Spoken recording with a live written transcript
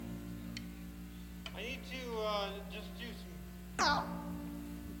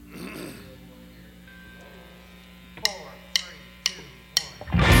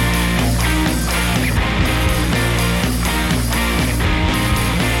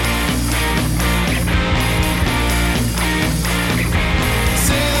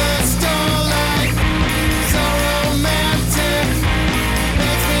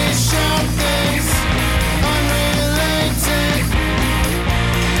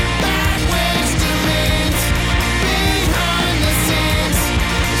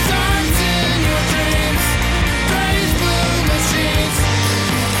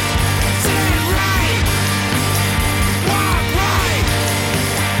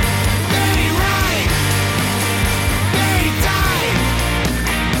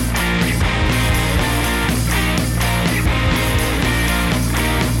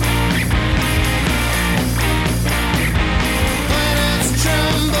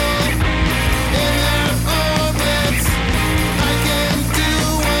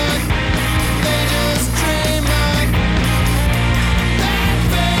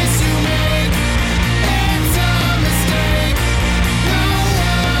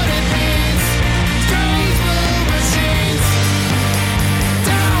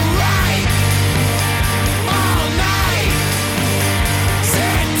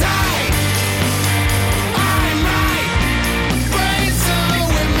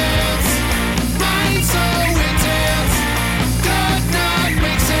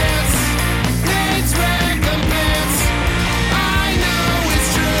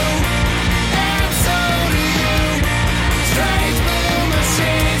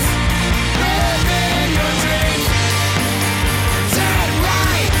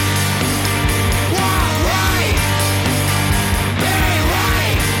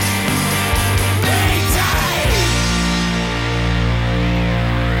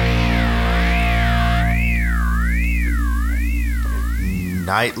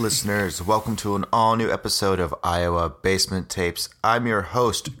night, listeners. Welcome to an all-new episode of Iowa Basement Tapes. I'm your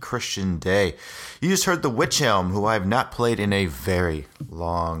host, Christian Day. You just heard the Witch Elm, who I have not played in a very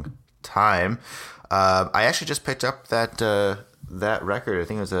long time. I actually just picked up that record. I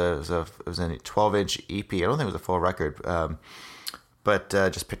think it was a 12-inch EP. I don't think it was a full record, but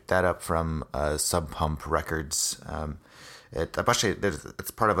just picked that up from Sub Pump Records.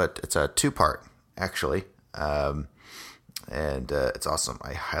 It's part of it's a two-part actually. And it's awesome.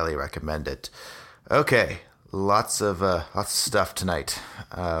 I highly recommend it. Okay, lots of stuff tonight.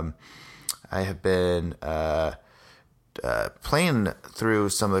 I have been playing through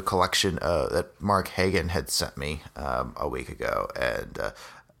some of the collection that Mark Hagan had sent me a week ago, and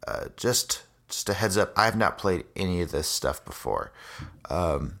just a heads up, I have not played any of this stuff before.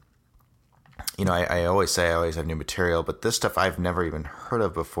 I always say I always have new material, but this stuff I've never even heard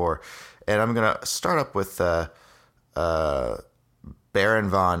of before, and I'm gonna start up with Baron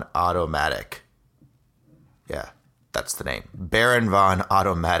von Automatic. Yeah, that's the name. Baron von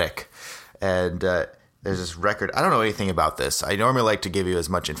Automatic. And there's this record. I don't know anything about this. I normally like to give you as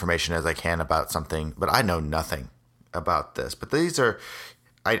much information as I can about something, but I know nothing about this. But these are,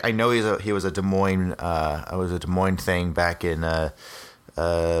 I know he was a Des Moines, thing back in the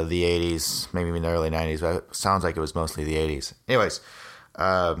 80s, maybe in the early 90s, but it sounds like it was mostly the 80s. Anyways,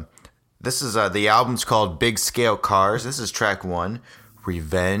 this is the album's called Big Scale Cars. This is track 1,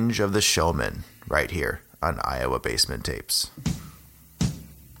 Revenge of the Showman, right here on Iowa Basement Tapes.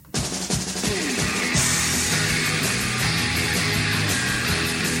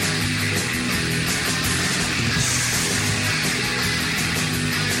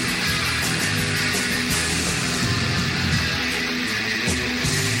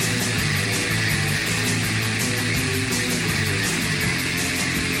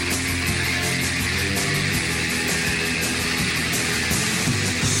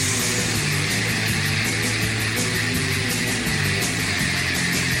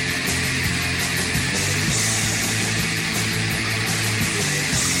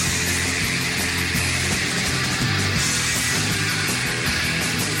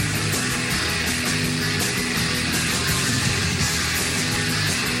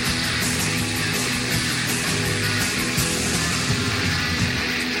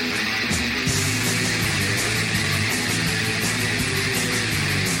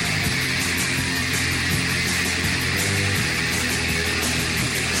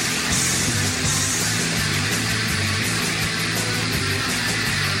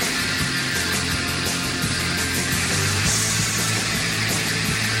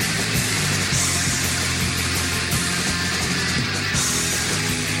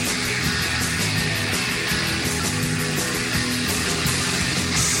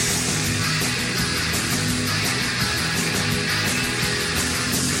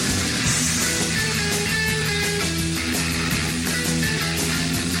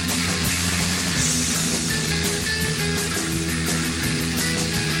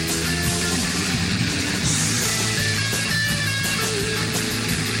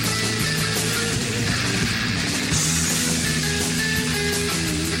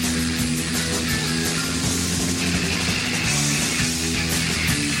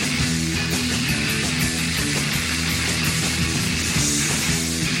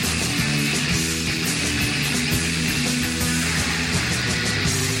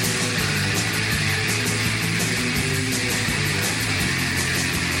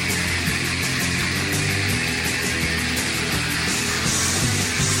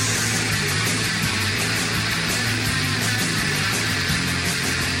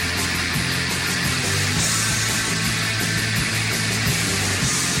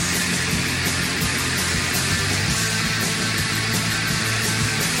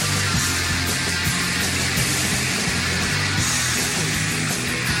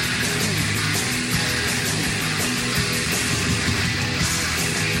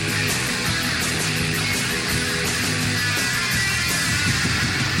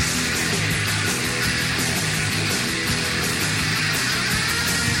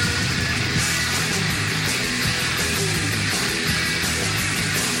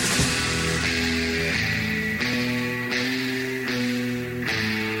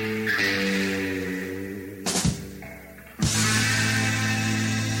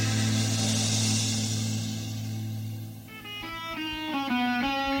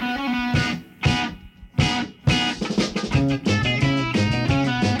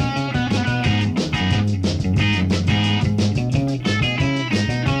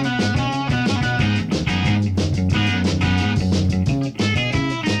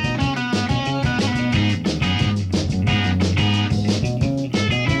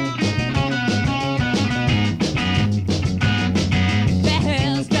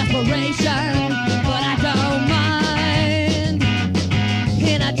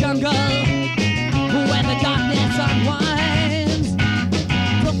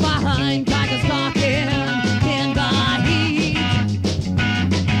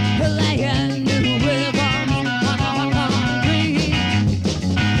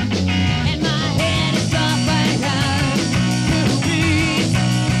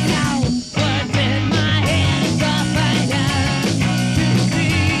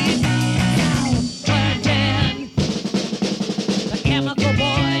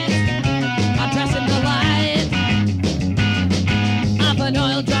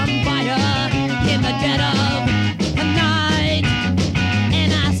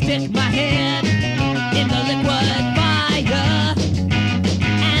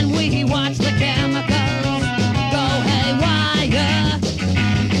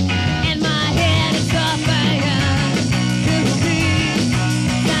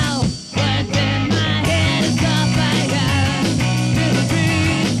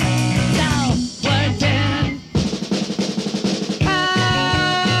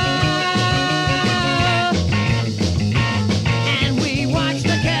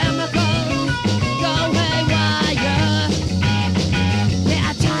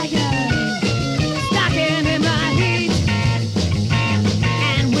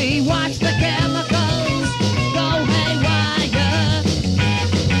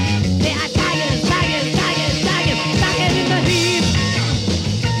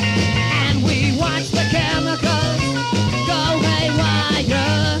 watch the chemicals go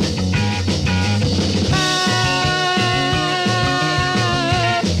haywire.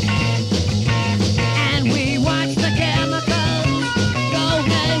 And we watch the chemicals go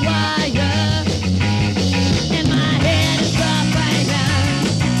haywire. And my head is suffering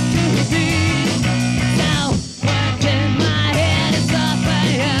to the beat. Now working, my head is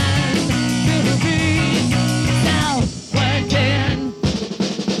suffering to the beat. Now working.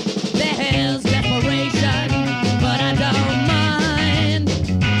 There's desperation, but I don't mind.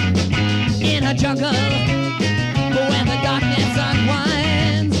 In a jungle, when the darkness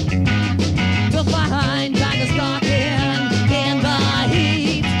unwinds, to find tigers stalking in the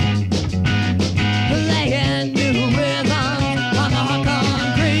heat, playing new rhythms on the hot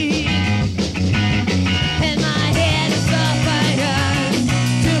concrete. And my head is suffering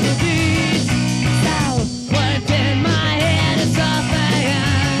to the beat. South working, my head is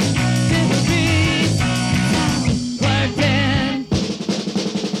suffering to the beat. South working.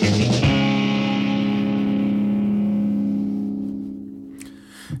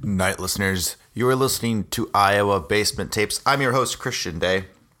 Night listeners, you are listening to Iowa Basement Tapes. I'm your host, Christian Day,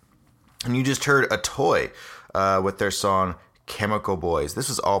 and you just heard Atoy with their song Chemical Boys. This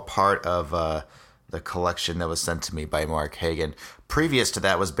was all part of the collection that was sent to me by Mark Hagen. Previous to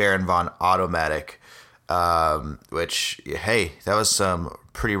that was Baron von Automatic, which, hey, that was some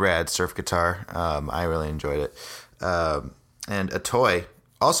pretty rad surf guitar. I really enjoyed it. And Atoy,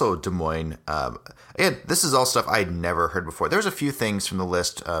 also Des Moines. Again, this is all stuff I'd never heard before. There's a few things from the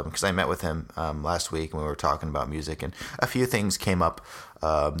list because I met with him last week and we were talking about music, and a few things came up.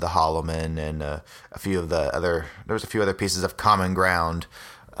 The Holloman and a few of the other. There was a few other pieces of Common Ground,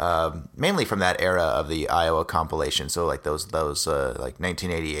 mainly from that era of the Iowa compilation. So like those like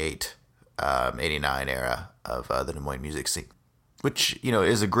 1988, 89 era of the Des Moines music scene, which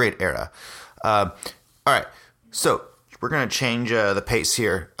is a great era. All right, so we're gonna change the pace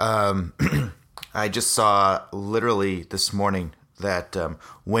here. I just saw literally this morning that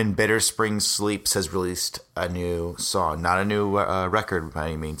When Bitter Spring Sleeps has released a new song. Not a new record by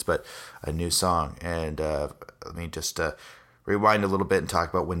any means, but a new song. And let me just rewind a little bit and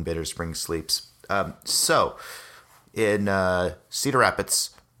talk about When Bitter Spring Sleeps. So, in Cedar Rapids,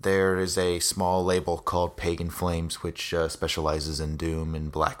 there is a small label called Pagan Flames, which specializes in doom and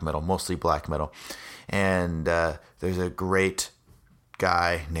black metal, mostly black metal. And there's a great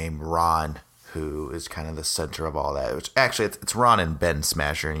guy named Ron, who is kind of the center of all that. Which actually, it's Ron and Ben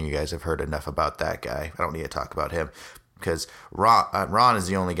Smasher, and you guys have heard enough about that guy. I don't need to talk about him because Ron is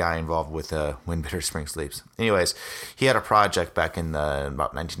the only guy involved with When Bitter Spring Sleeps. Anyways, he had a project back in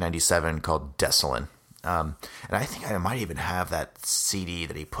about 1997 called Desolin. And I think I might even have that CD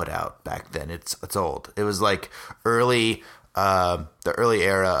that he put out back then. It's old. It was like the early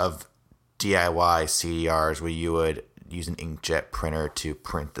era of DIY CDRs where you would use an inkjet printer to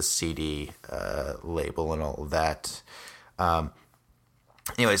print the CD label and all of that.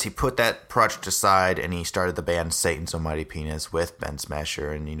 Anyways, he put that project aside and he started the band Satan's Almighty Penis with Ben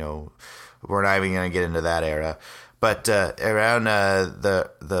Smasher, and we're not even going to get into that era. But around the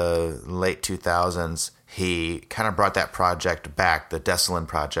late 2000s, he kind of brought that project back, the Desolin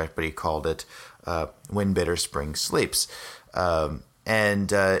project, but he called it When Bitter Spring Sleeps.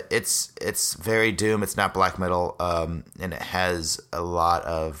 And it's very doom. It's not black metal, and it has a lot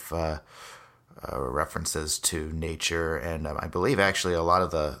of references to nature, and I believe actually a lot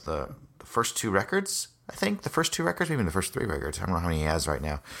of the first two records. I think the first two records, maybe the first three records. I don't know how many he has right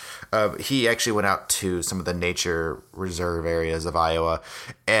now. He actually went out to some of the nature reserve areas of Iowa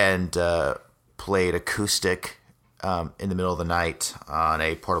and played acoustic in the middle of the night on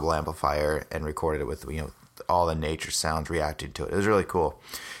a portable amplifier and recorded it with all the nature sounds reacting to it. It was really cool.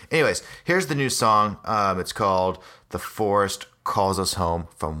 Anyways, here's the new song. It's called The Forest Calls Us Home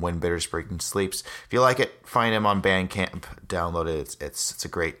from When Bitter Spring Sleeps. If you like it, find him on Bandcamp, download it. It's a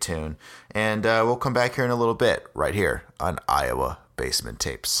great tune. And we'll come back here in a little bit, right here on Iowa Basement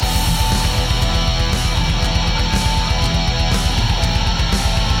Tapes.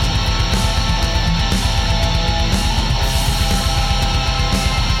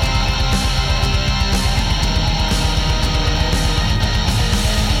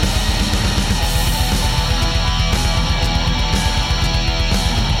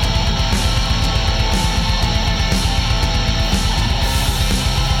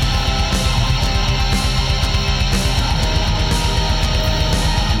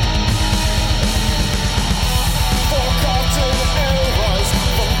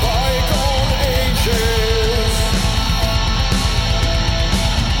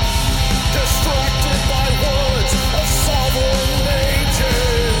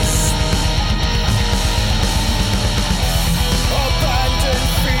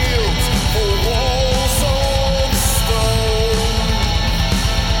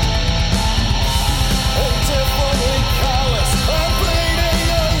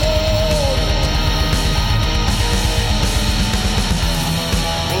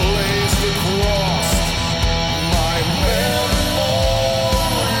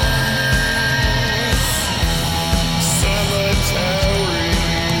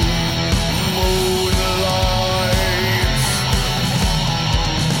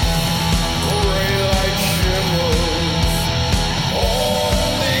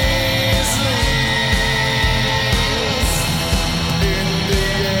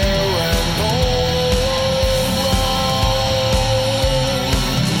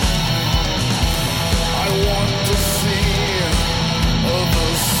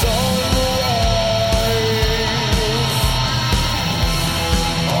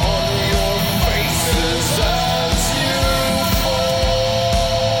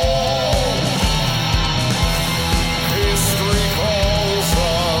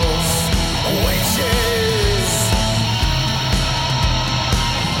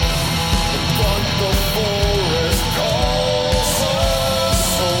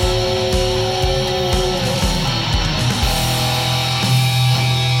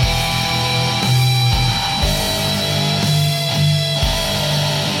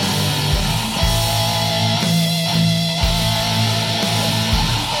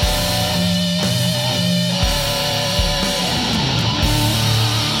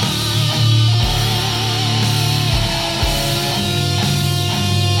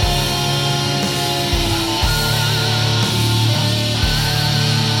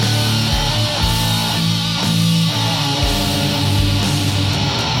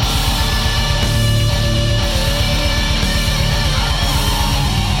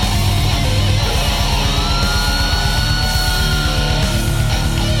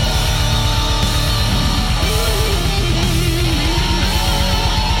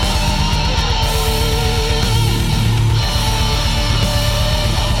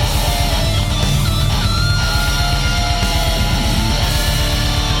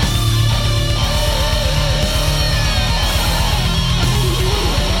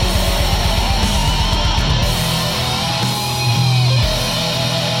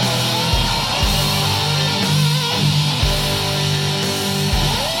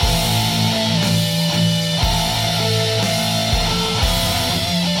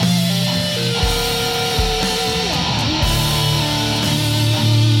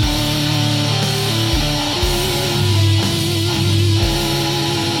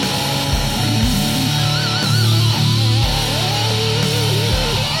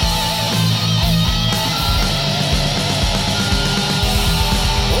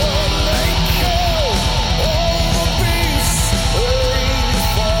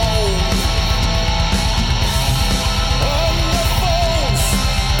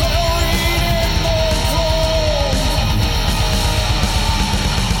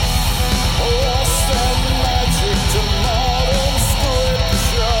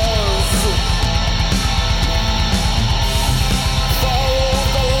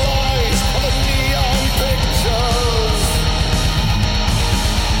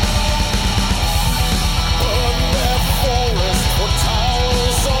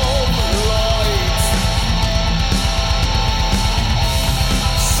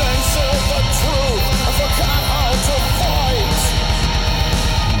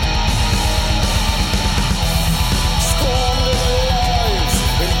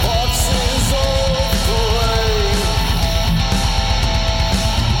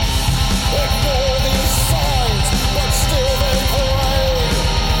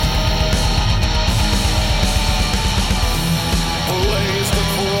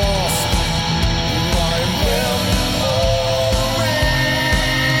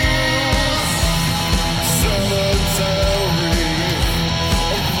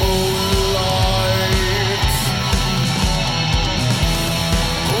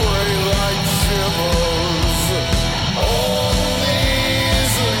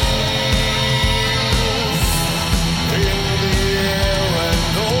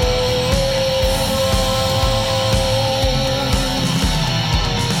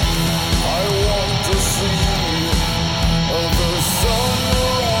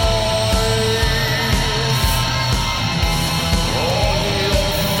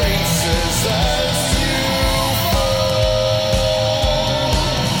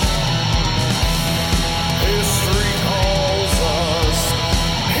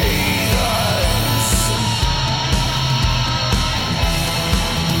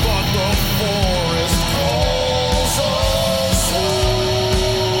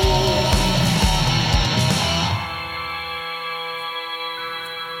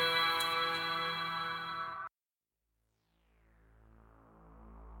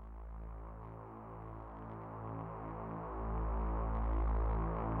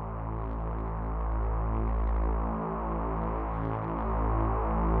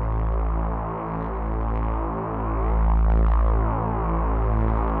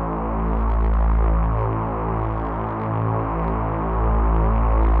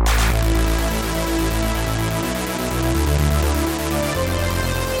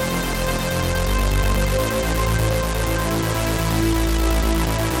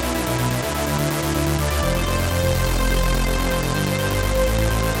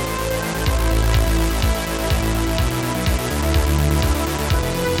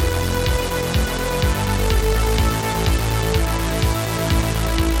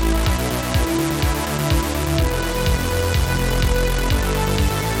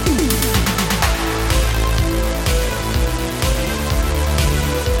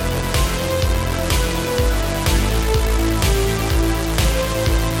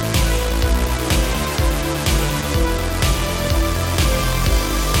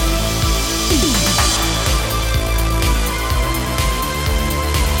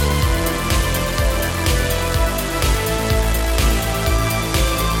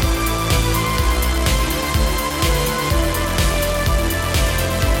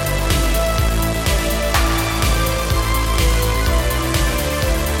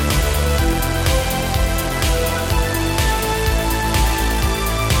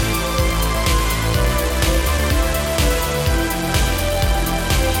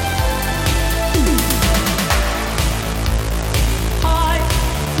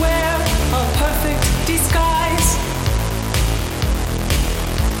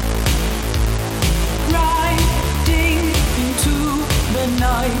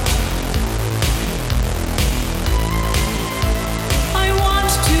 right. I want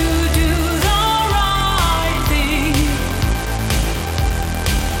to do the right thing.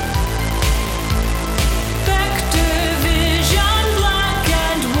 Vector vision, black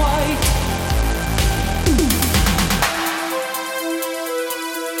and white.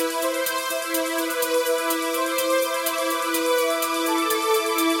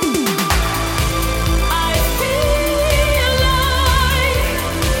 I feel like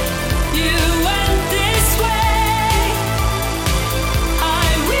you went this way. I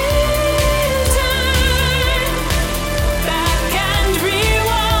will turn back and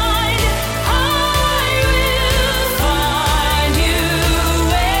rewind. I will find you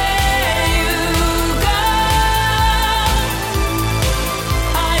where you go.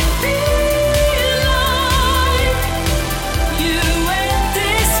 I feel like you went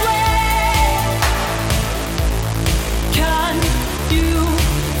this way. Can you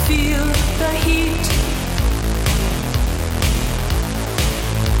feel the heat?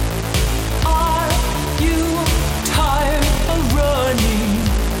 Are you tired of running?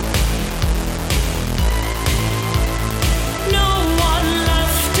 No one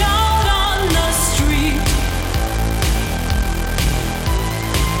left out on the street.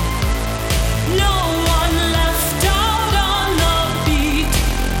 No one left out on the beat.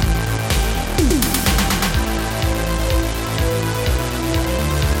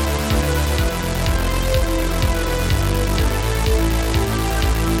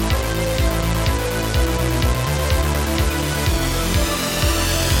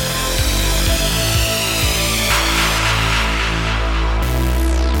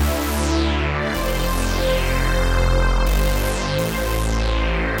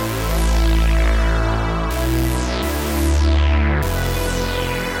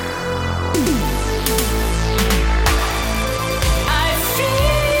 I feel like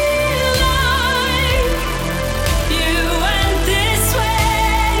you went this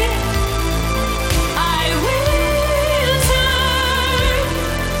way. I will turn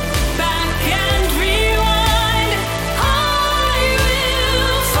back and rewind. I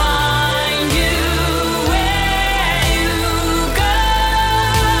will find you where you go.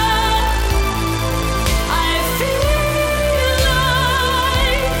 I feel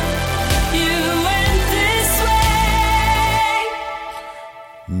like you went this way.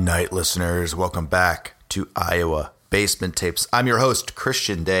 Night listeners, welcome back to Iowa Basement Tapes. I'm your host,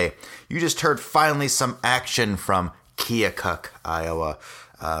 Christian Day. You just heard finally some action from Keokuk, Iowa.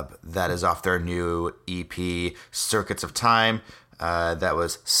 That is off their new EP, Circuits of Time. That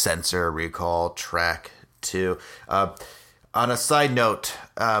was Sensor Recall Track 2. On a side note,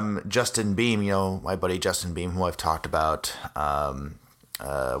 Justin Beam, my buddy Justin Beam, who I've talked about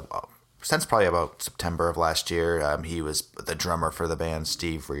since probably about September of last year. He was the drummer for the band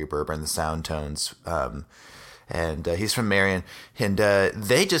Steve Reberber and the Sound Tones. And he's from Marion. And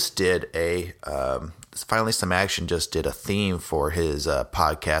they just did Finally Some Action just did a theme for his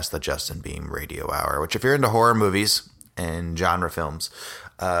podcast, the Justin Beam Radio Hour, which if you're into horror movies and genre films,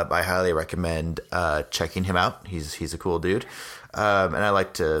 I highly recommend checking him out. He's a cool dude. And I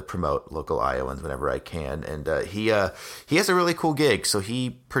like to promote local Iowans whenever I can. And he has a really cool gig. So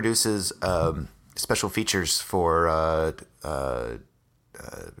he produces special features for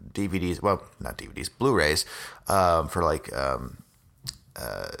DVDs. Well, not DVDs, Blu-rays for like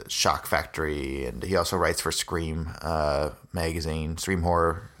Shock Factory. And he also writes for Scream magazine, Scream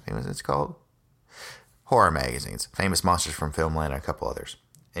Horror, I think it's called. Horror magazines, Famous Monsters from Filmland, and a couple others.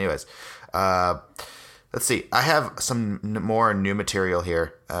 Anyways, let's see. I have some more new material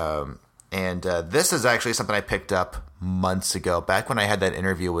here. And this is actually something I picked up months ago, back when I had that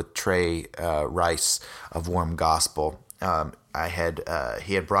interview with Trey Rice of Warm Gospel. He had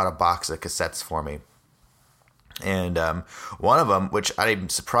brought a box of cassettes for me. And one of them, which I'm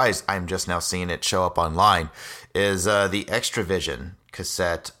surprised I'm just now seeing it show up online, is the Extra Vision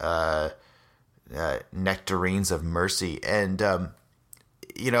cassette, Nectarines of Mercy. And,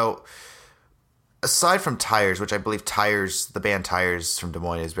 aside from Tires, which I believe Tires, the band Tires from Des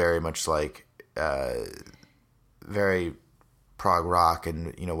Moines, is very much like very prog rock,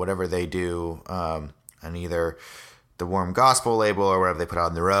 and whatever they do on either the Warm Gospel label or whatever they put out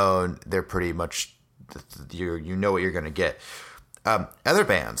on their own, they're pretty much you know what you're going to get. Other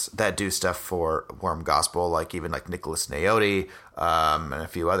bands that do stuff for Warm Gospel, like even like Nicholas Naoti and a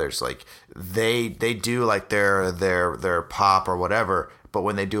few others, like they do like their pop or whatever. But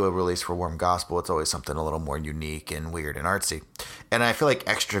when they do a release for Warm Gospel, it's always something a little more unique and weird and artsy. And I feel like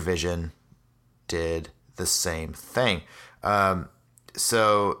Extra Vision did the same thing.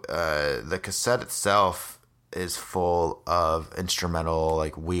 So the cassette itself is full of instrumental,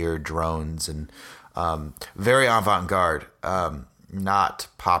 like weird drones and very avant-garde, not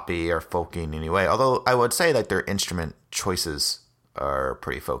poppy or folky in any way. Although I would say that their instrument choices are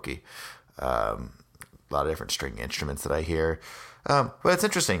pretty folky. A lot of different string instruments that I hear. But it's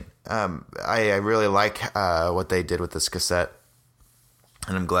interesting. I really like what they did with this cassette.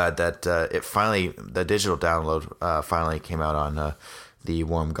 And I'm glad that the digital download finally came out on the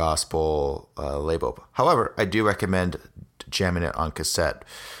Warm Gospel label. However, I do recommend jamming it on cassette,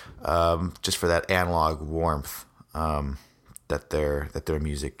 just for that analog warmth that their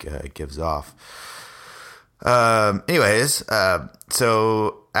music gives off. Anyways,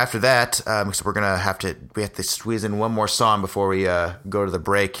 so after that, so we have to squeeze in one more song before we go to the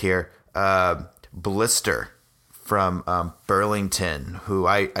break here. Blister from Burlington, who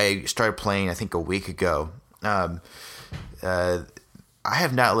I started playing I think a week ago. I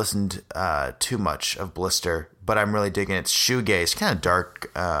have not listened too much of Blister, but I'm really digging its shoegaze, kind of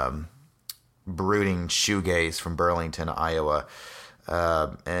dark, brooding shoegaze from Burlington, Iowa.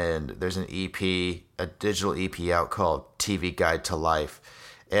 And there's an EP, a digital EP out called TV Guide to Life.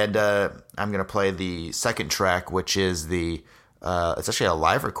 And I'm going to play the second track, which is it's actually a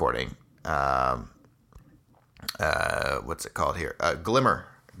live recording. What's it called here? Glimmer.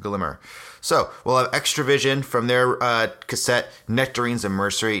 So we'll have Extravision from their cassette Nectarines of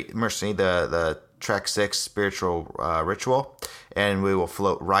Mercy, the track 6, Spiritual Ritual, and we will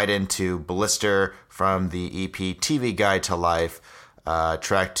float right into Blister from the EP TV Guide to Life,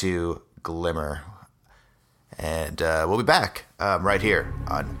 track 2, Glimmer. And we'll be back right here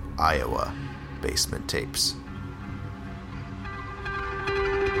on Iowa Basement Tapes.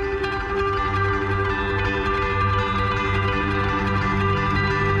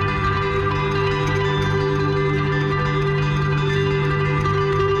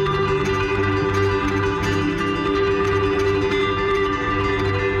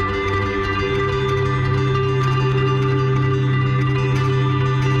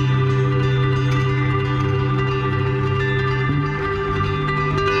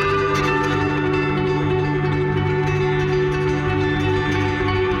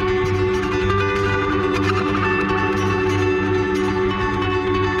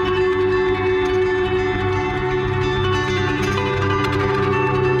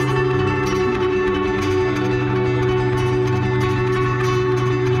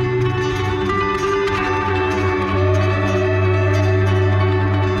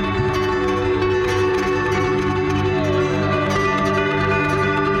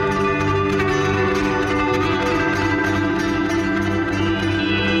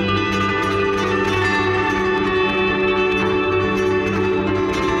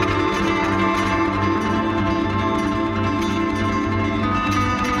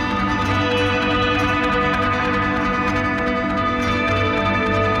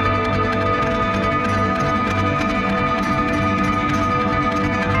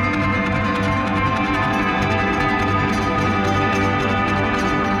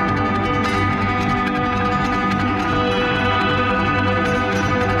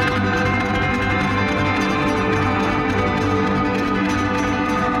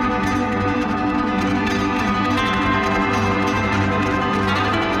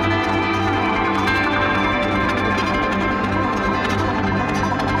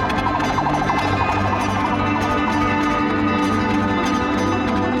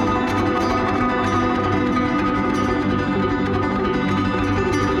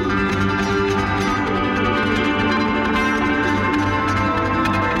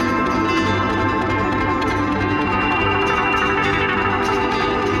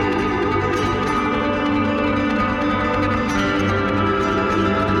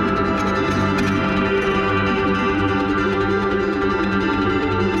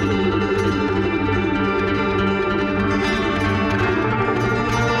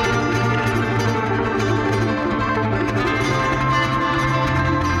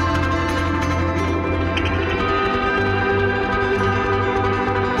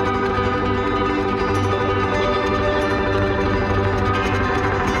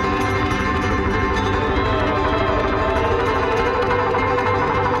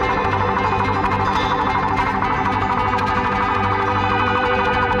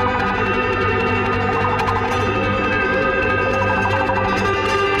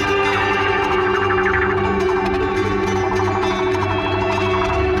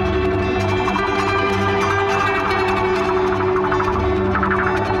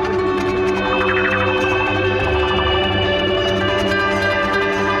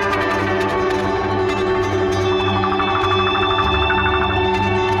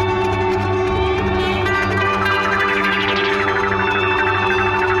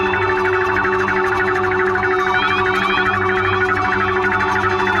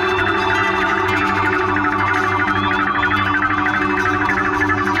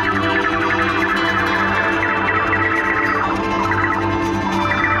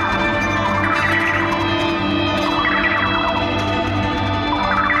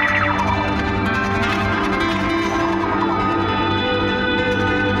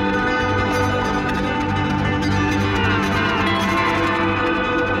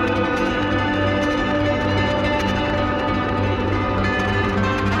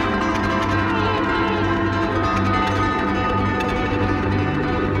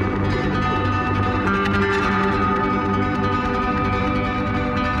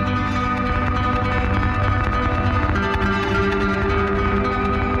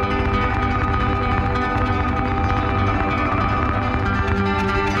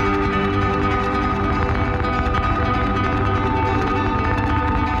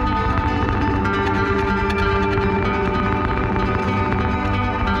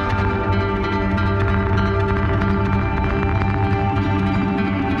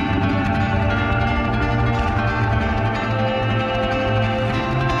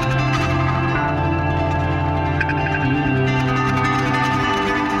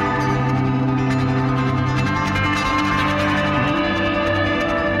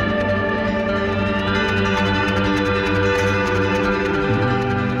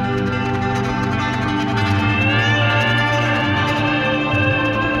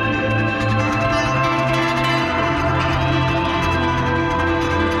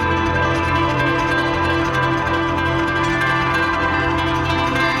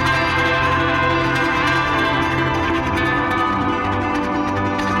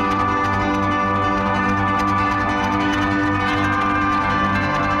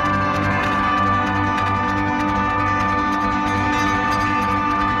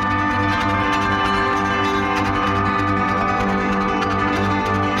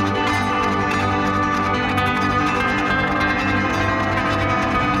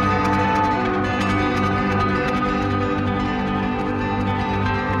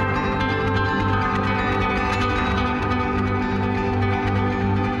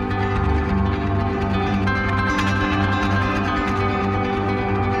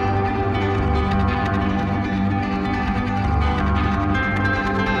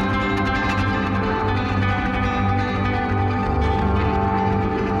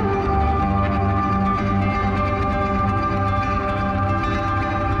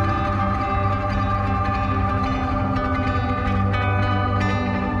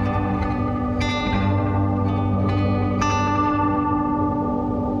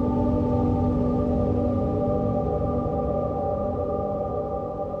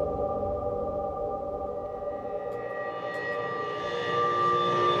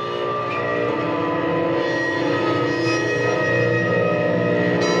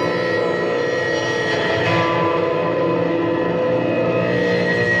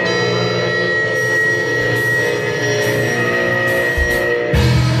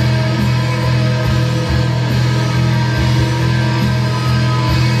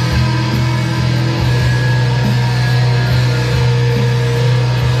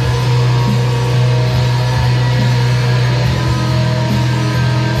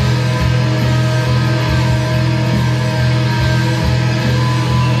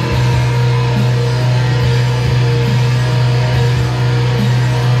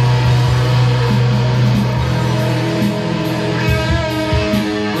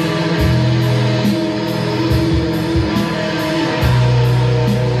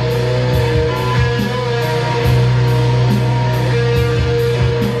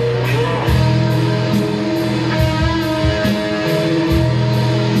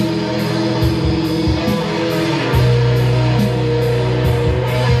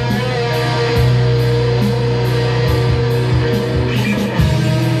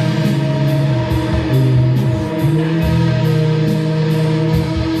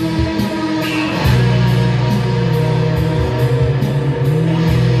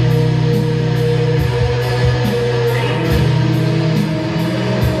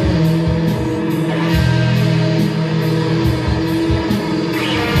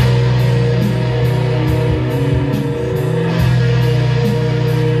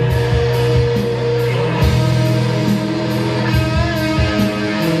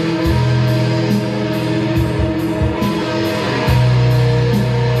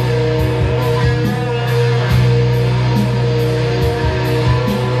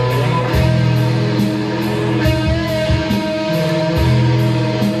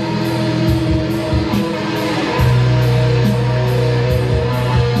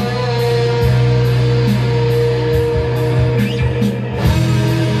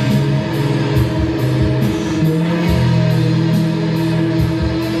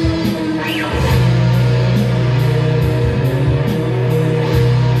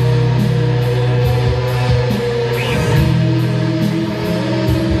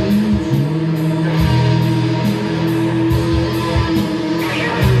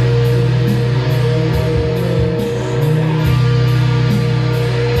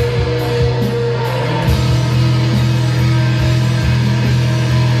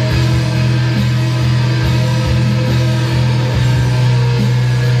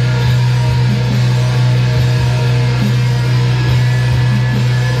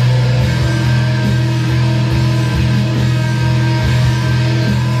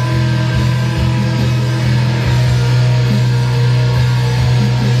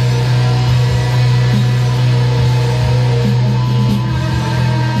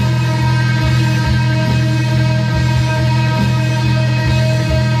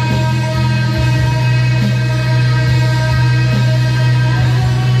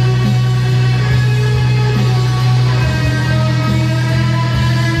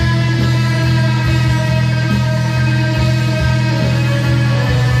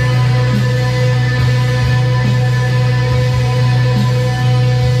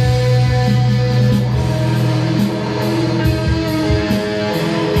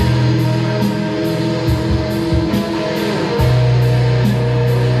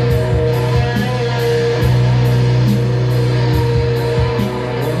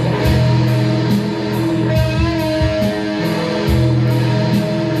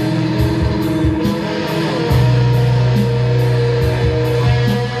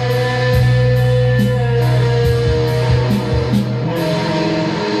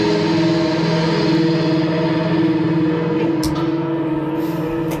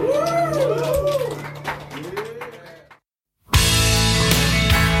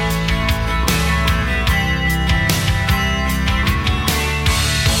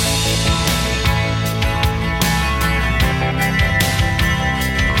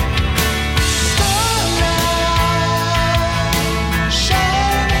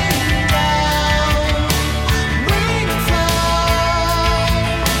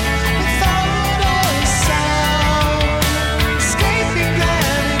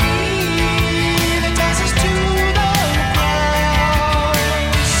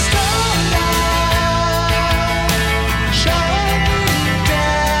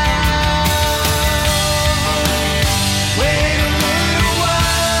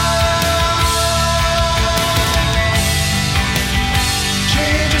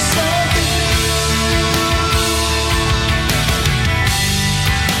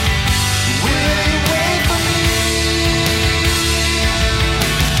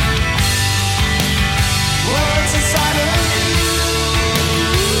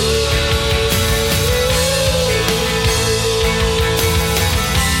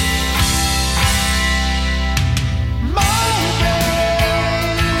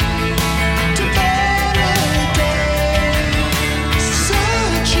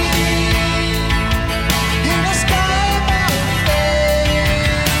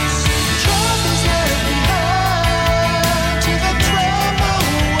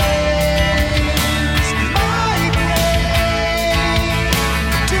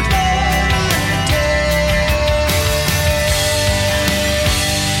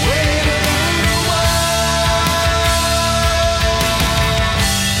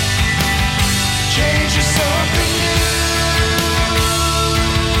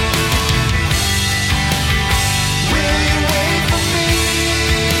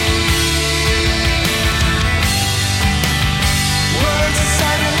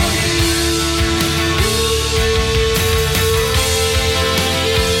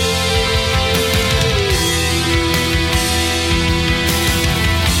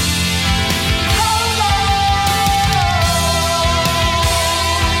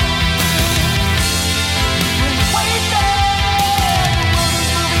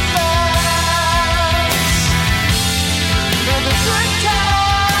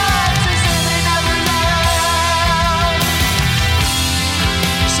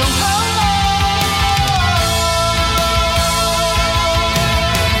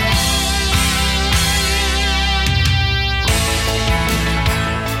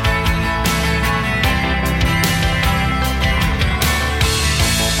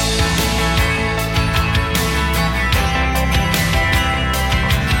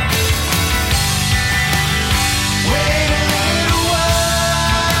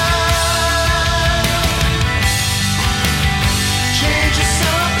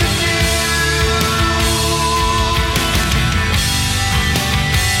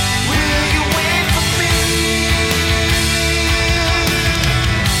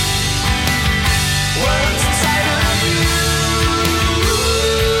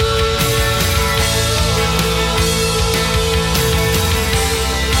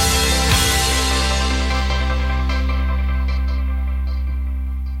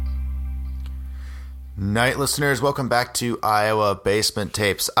 Night listeners, welcome back to Iowa Basement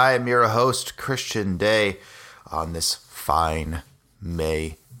Tapes. I am your host, Christian Day, on this fine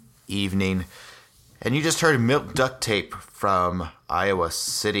May evening. And you just heard Milk Duct Tape from Iowa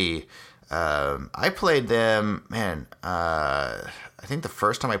City. I played them, I think the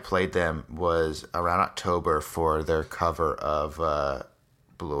first time I played them was around October for their cover of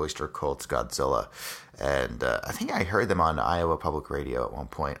Blue Oyster Cult's Godzilla. And I think I heard them on Iowa Public Radio at one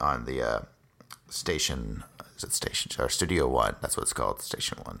point on the station, is it station, or Studio One? That's what it's called.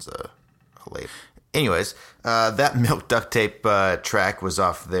 Station One's late. Anyways, that Milk Duct Tape track was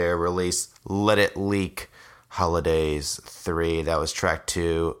off their release Let It Leak Holidays 3. That was track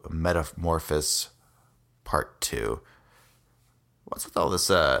 2, Metamorphosis Part 2. What's with all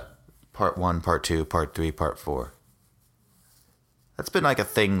this Part 1, Part 2, Part 3, Part 4? That's been like a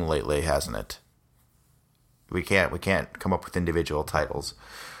thing lately, hasn't it? We can't come up with individual titles.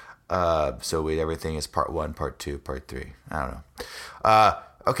 So everything is Part 1, Part 2, Part 3. I don't know.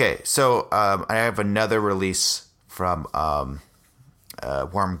 Okay, so I have another release from Warm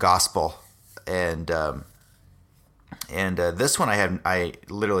Gospel, and this one I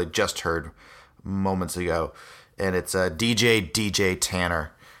literally just heard moments ago, and it's DJ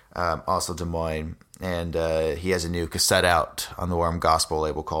Tanner, also Des Moines, and he has a new cassette out on the Warm Gospel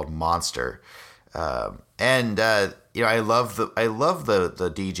label called Monster, and I love the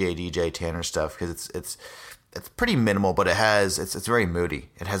DJ Tanner stuff because it's pretty minimal, but it's very moody.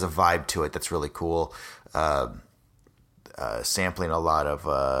 It has a vibe to it that's really cool. Sampling a lot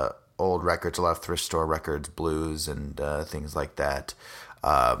of old records, a lot of thrift store records, blues, and things like that.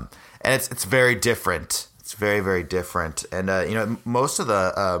 And it's very different. It's very, very different. And most of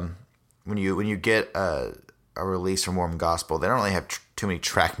the when you get a release from Warm Gospel, they don't really have too many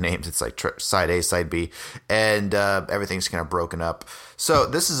track names. It's like side A, side B, and everything's kind of broken up. So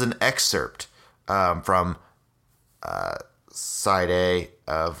this is an excerpt from side A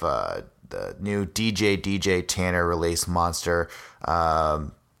of the new DJ Tanner release, Monster.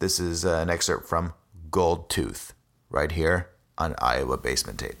 This is an excerpt from Gold Tooth right here on Iowa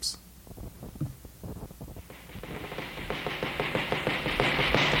Basement Tapes.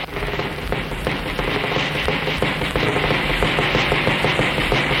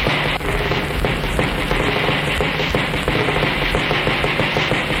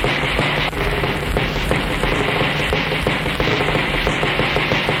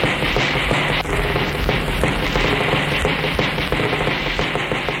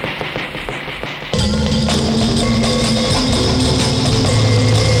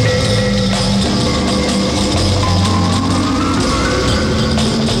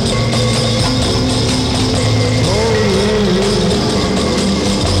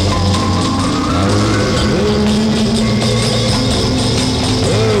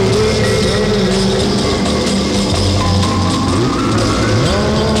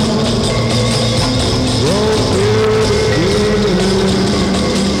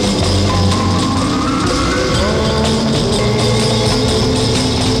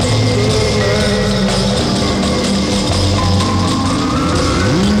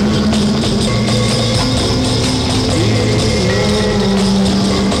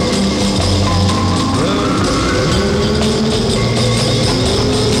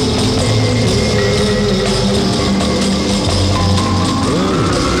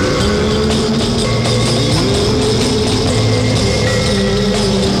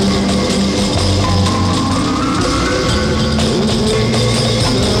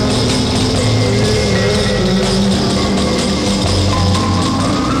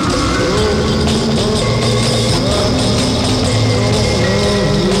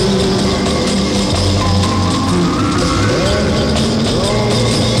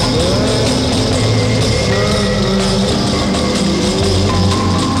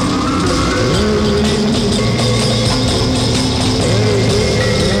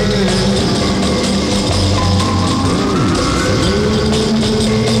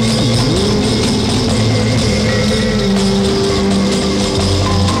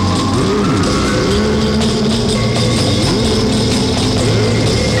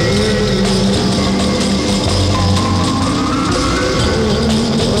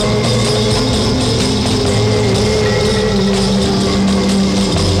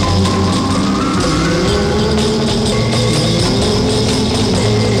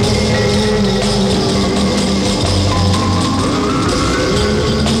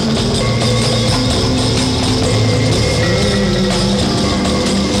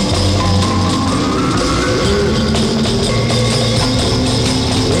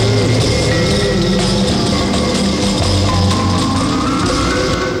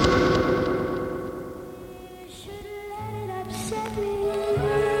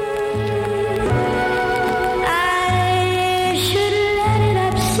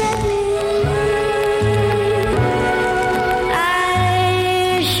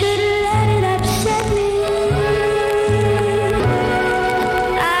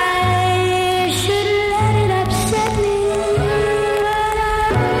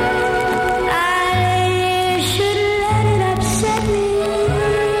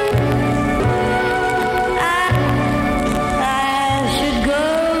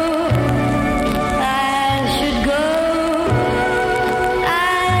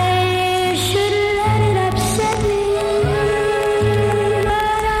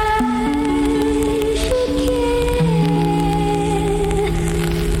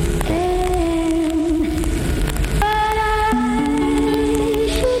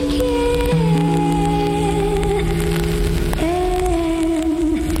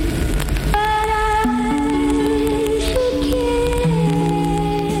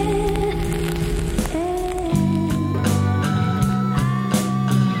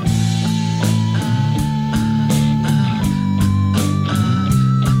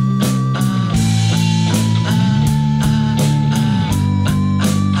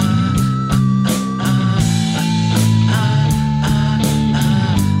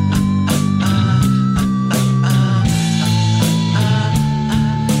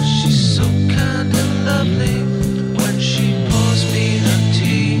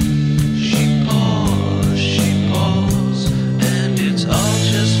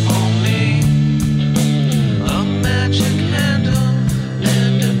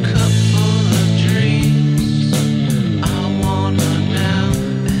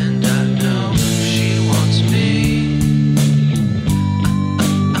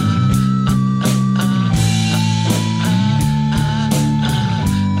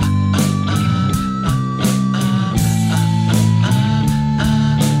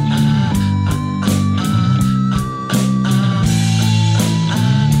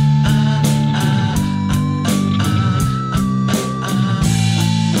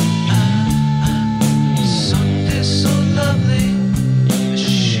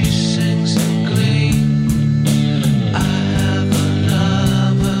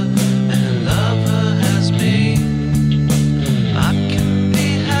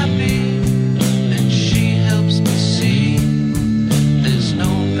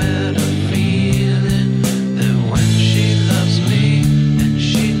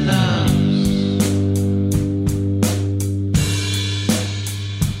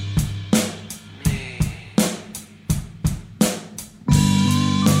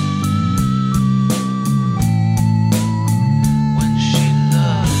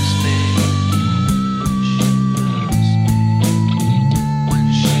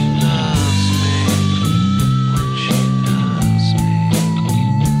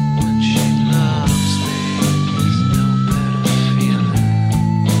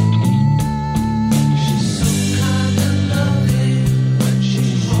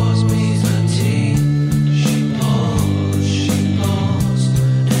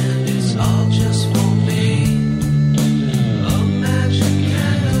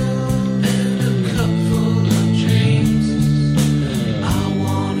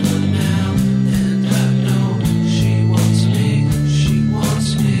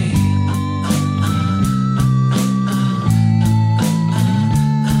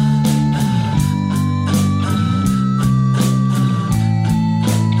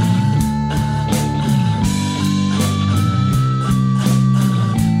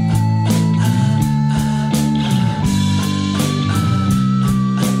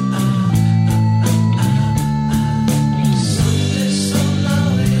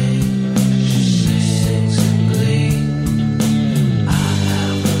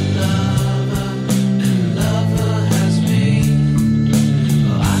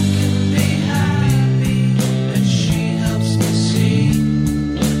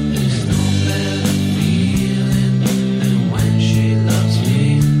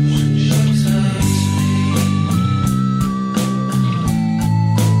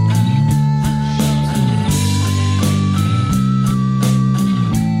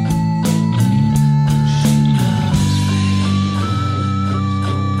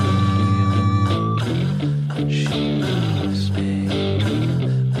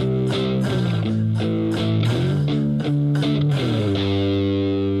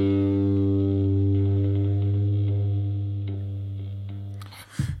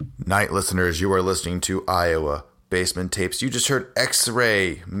 night, listeners. You are listening to Iowa Basement Tapes. You just heard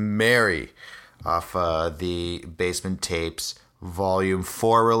X-Ray Mary off the Basement Tapes Volume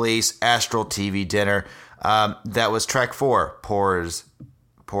 4 release, Astral TV Dinner. That was track 4, Pours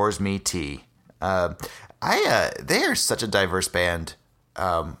Me Tea. They are such a diverse band.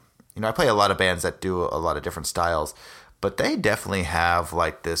 I play a lot of bands that do a lot of different styles, but they definitely have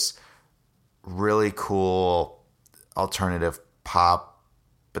like this really cool alternative pop,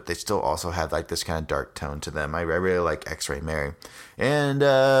 but they still also have like this kind of dark tone to them. I really like X-Ray Mary. And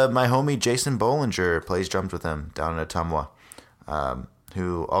my homie Jason Bollinger plays drums with them down in Ottumwa,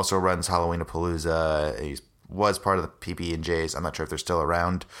 who also runs Halloween-a-Palooza. He was part of the PB&Js. I'm not sure if they're still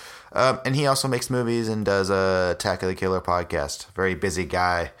around. And he also makes movies and does a Attack of the Killer podcast. Very busy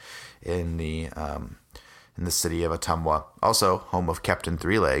guy in the city of Ottumwa. Also, home of Captain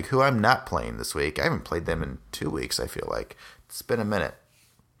Three-Leg, who I'm not playing this week. I haven't played them in 2 weeks, I feel like. It's been a minute.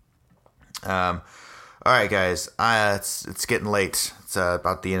 All right, guys. It's getting late. It's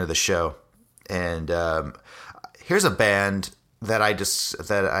about the end of the show. And here's a band that I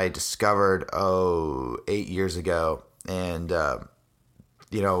discovered 8 years ago. And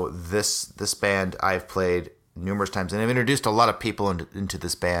this band I've played numerous times, and I've introduced a lot of people into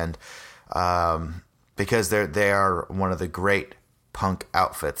this band because they are one of the great punk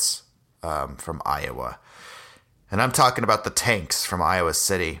outfits from Iowa. And I'm talking about the Tanks from Iowa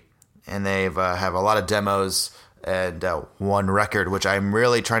City. And they have a lot of demos and one record, which I'm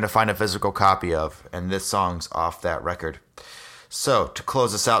really trying to find a physical copy of. And this song's off that record. So, to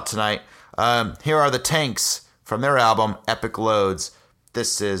close us out tonight, here are the Tanks from their album, Epic Loads.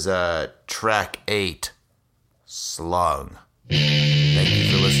 This is track 8, Slung. Thank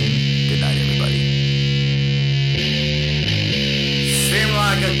you for listening. Good night, everybody. Seemed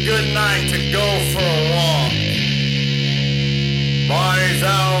like a good night to go for a walk. Bodies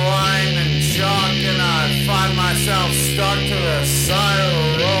outlined and chalk, and I find myself stuck to the side of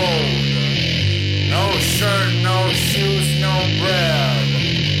the road. No shirt, no shoes, no bread.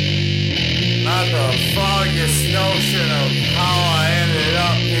 Not the foggiest notion of how I ended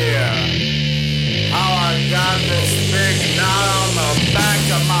up here. How I got this big knot on the back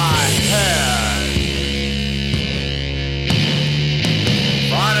of my head.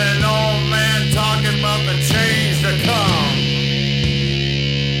 Find an old man talking about the change to come.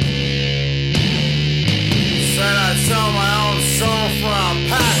 Said I'd sell my own soul for a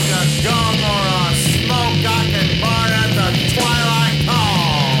pack of gum or a smoke I can burn at the twilight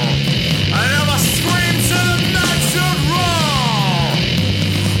call. I never screamed to the night should roll.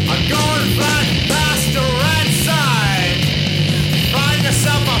 I'm going back past the right side. Find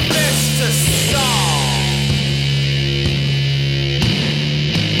yourself a fish to stall.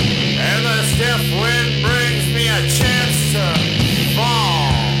 And the stiff wind brings me a chance to fall.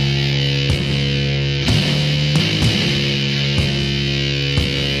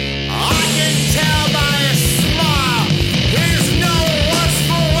 Tell by his smile, he's no worse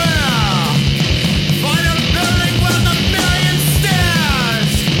for wear. Find a building with a million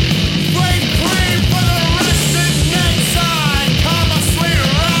stairs. Great cream for the rested necks. I come a sweet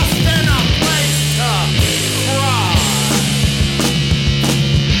rest and a place to cry.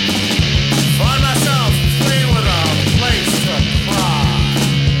 Find myself clean with a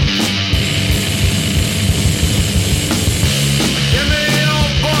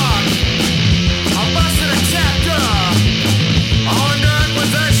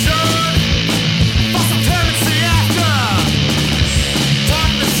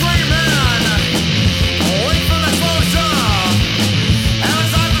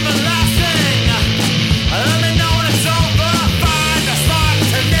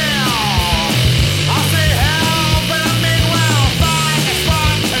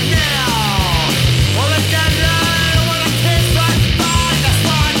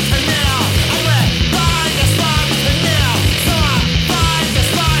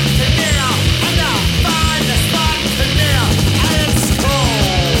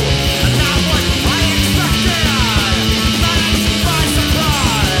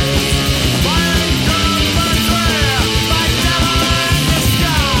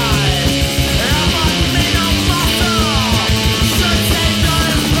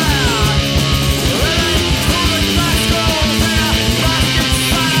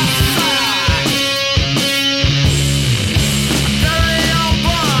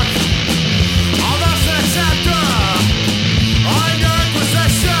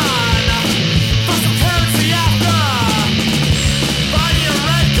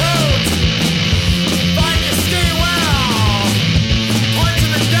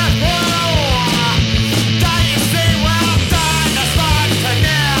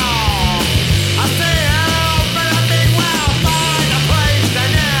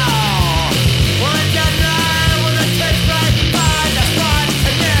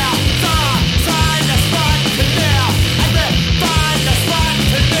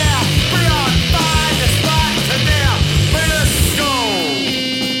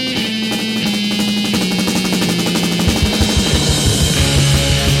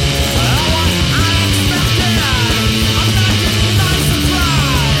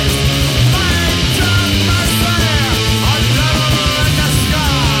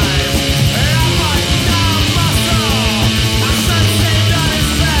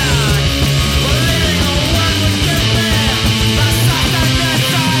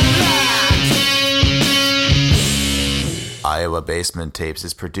Iowa Basement Tapes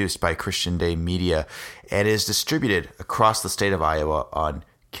is produced by Christian Day Media and is distributed across the state of Iowa on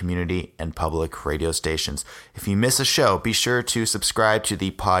community and public radio stations. If you miss a show, be sure to subscribe to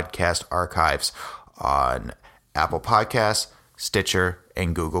the podcast archives on Apple Podcasts, Stitcher,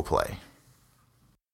 and Google Play.